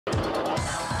Many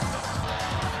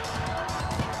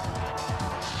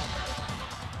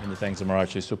thanks,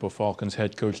 Amarachi. Super Falcons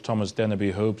head coach Thomas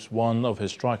Dennerby hopes one of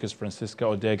his strikers, Francisca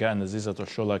Ordega and Azizat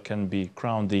Oshoala, can be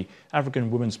crowned the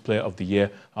African Women's Player of the Year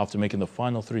after making the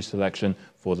final 3 selection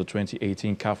for the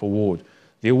 2018 CAF award.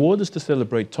 The award is to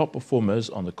celebrate top performers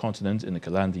on the continent in the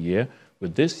calendar year,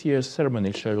 with this year's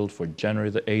ceremony scheduled for January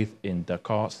the 8th in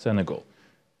Dakar, Senegal.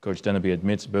 Coach Dennerby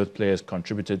admits both players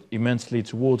contributed immensely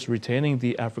towards retaining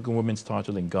the African women's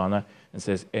title in Ghana and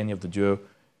says any of the duo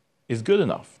is good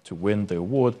enough to win the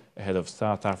award ahead of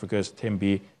South Africa's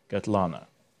Thembi Gatlana.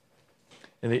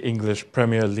 In the English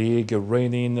Premier League,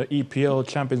 reigning EPL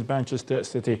champions Manchester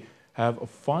City have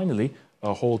finally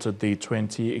halted the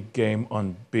 20-game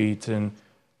unbeaten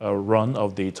run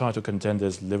of the title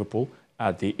contenders Liverpool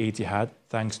at the Etihad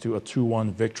thanks to a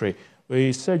 2-1 victory.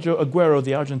 Sergio Aguero,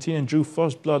 the Argentinian, drew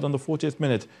first blood on the 40th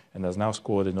minute and has now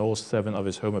scored in all 7 of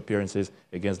his home appearances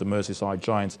against the Merseyside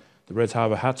Giants. The Reds,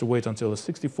 however, had to wait until the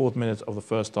 64th minute of the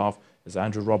first half as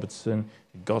Andrew Robertson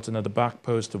got in at the back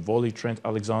post to volley Trent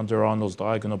Alexander-Arnold's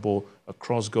diagonal ball, a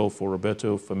cross goal for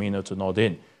Roberto Firmino to nod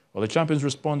in. Well, the champions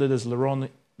responded as Leroy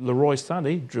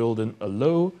Sané drilled in a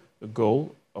low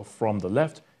goal from the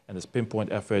left and his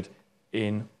pinpoint effort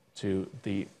into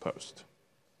the post.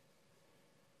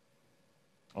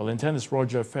 Well, in tennis,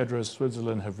 Roger Federer's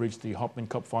Switzerland have reached the Hopman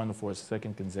Cup final for a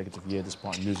 2nd consecutive year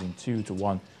despite losing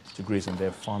 2-1 to Greece in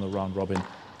their final round-robin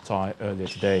tie earlier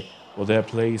today. Well, their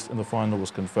place in the final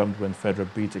was confirmed when Federer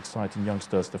beat exciting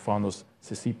youngster Stefanos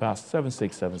Tsitsipas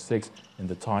 7-6, 7-6 in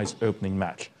the tie's opening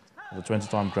match. The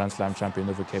 20-time Grand Slam champion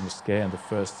overcame a scare in the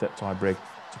first set tie-break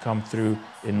to come through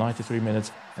in 93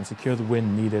 minutes and secure the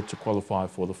win needed to qualify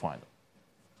for the final.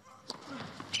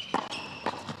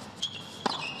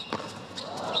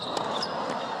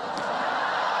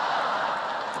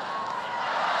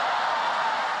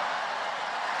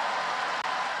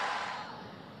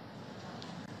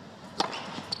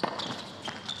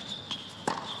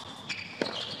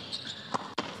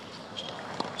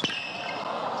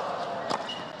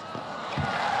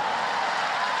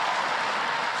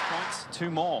 Two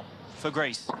more for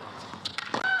Greece. Oh,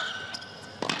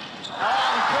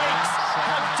 Greece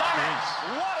have done it!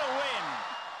 What a win!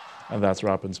 And that's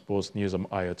wrap in sports news. I'm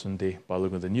Ayatunde.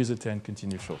 Balogun, the news at 10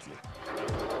 continues shortly.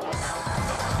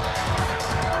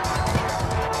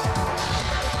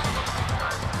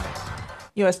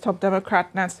 U.S. top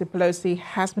Democrat Nancy Pelosi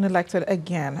has been elected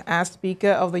again as Speaker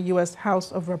of the U.S.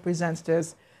 House of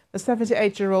Representatives. The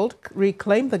 78-year-old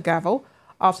reclaimed the gavel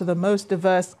after the most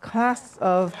diverse class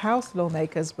of House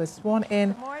lawmakers were sworn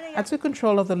in and took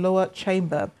control of the lower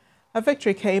chamber. Her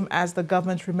victory came as the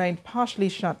government remained partially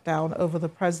shut down over the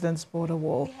president's border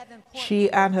wall. She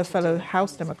and her fellow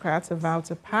House Democrats have vowed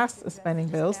to pass spending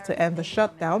bills to end the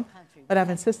shutdown, but have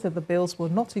insisted the bills will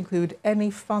not include any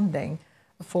funding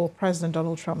for President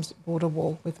Donald Trump's border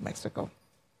wall with Mexico.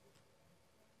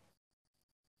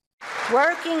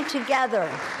 Working together,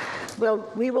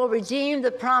 we will redeem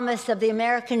the promise of the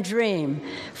American dream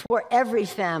for every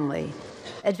family,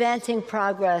 advancing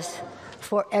progress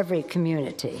for every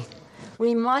community.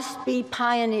 We must be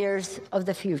pioneers of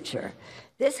the future.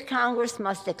 This Congress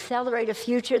must accelerate a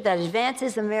future that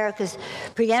advances America's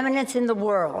preeminence in the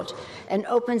world and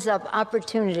opens up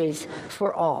opportunities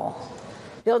for all.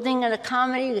 Building an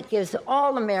economy that gives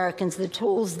all Americans the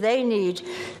tools they need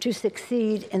to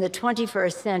succeed in the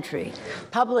 21st century.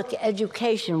 Public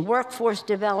education, workforce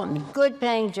development,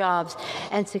 good-paying jobs,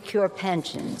 and secure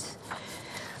pensions.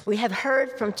 We have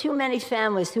heard from too many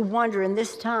families who wonder in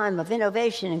this time of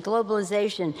innovation and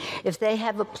globalization if they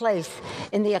have a place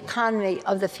in the economy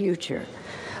of the future.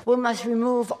 We must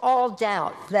remove all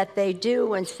doubt that they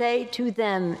do and say to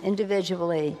them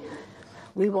individually,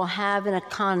 we will have an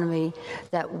economy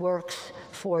that works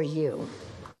for you.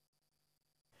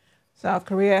 South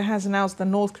Korea has announced the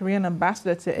North Korean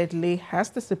ambassador to Italy has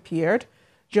disappeared.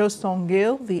 Jo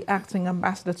Song-gil, the acting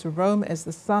ambassador to Rome, is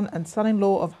the son and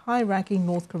son-in-law of high-ranking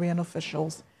North Korean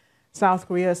officials. South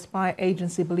Korea's spy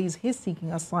agency believes he's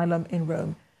seeking asylum in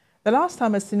Rome. The last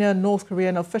time a senior North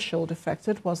Korean official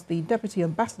defected was the deputy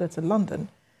ambassador to London.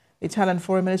 The Italian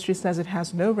Foreign Ministry says it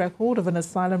has no record of an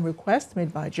asylum request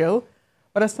made by Jo,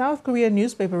 but a South Korean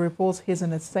newspaper reports he's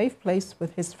in a safe place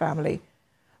with his family.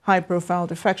 High-profile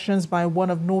defections by one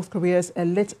of North Korea's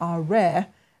elite are rare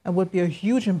and would be a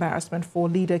huge embarrassment for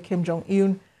leader Kim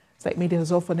Jong-un. State media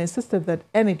has often insisted that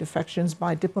any defections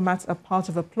by diplomats are part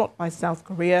of a plot by South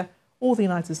Korea or the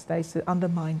United States to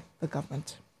undermine the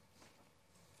government.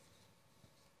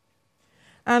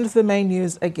 And the main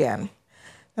news again.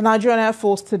 The Nigerian Air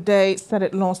Force today said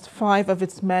it lost 5 of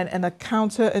its men in a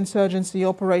counter-insurgency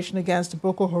operation against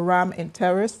Boko Haram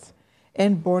terrorists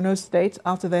in Borno State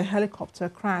after their helicopter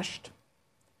crashed.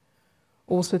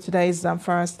 Also today,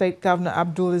 Zamfara State Governor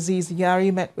Abdulaziz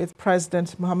Yari met with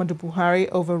President Muhammadu Buhari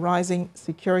over rising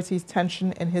security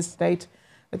tension in his state.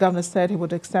 The governor said he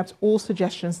would accept all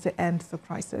suggestions to end the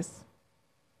crisis.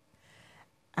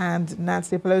 And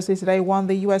Nancy Pelosi today won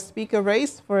the U.S. Speaker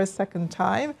race for a second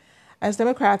time as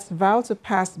Democrats vow to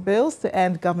pass bills to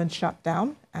end government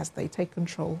shutdown as they take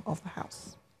control of the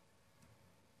House.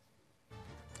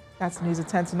 That's News at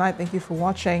 10 tonight. Thank you for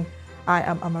watching. I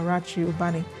am Amarachi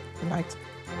Ubani. Good night.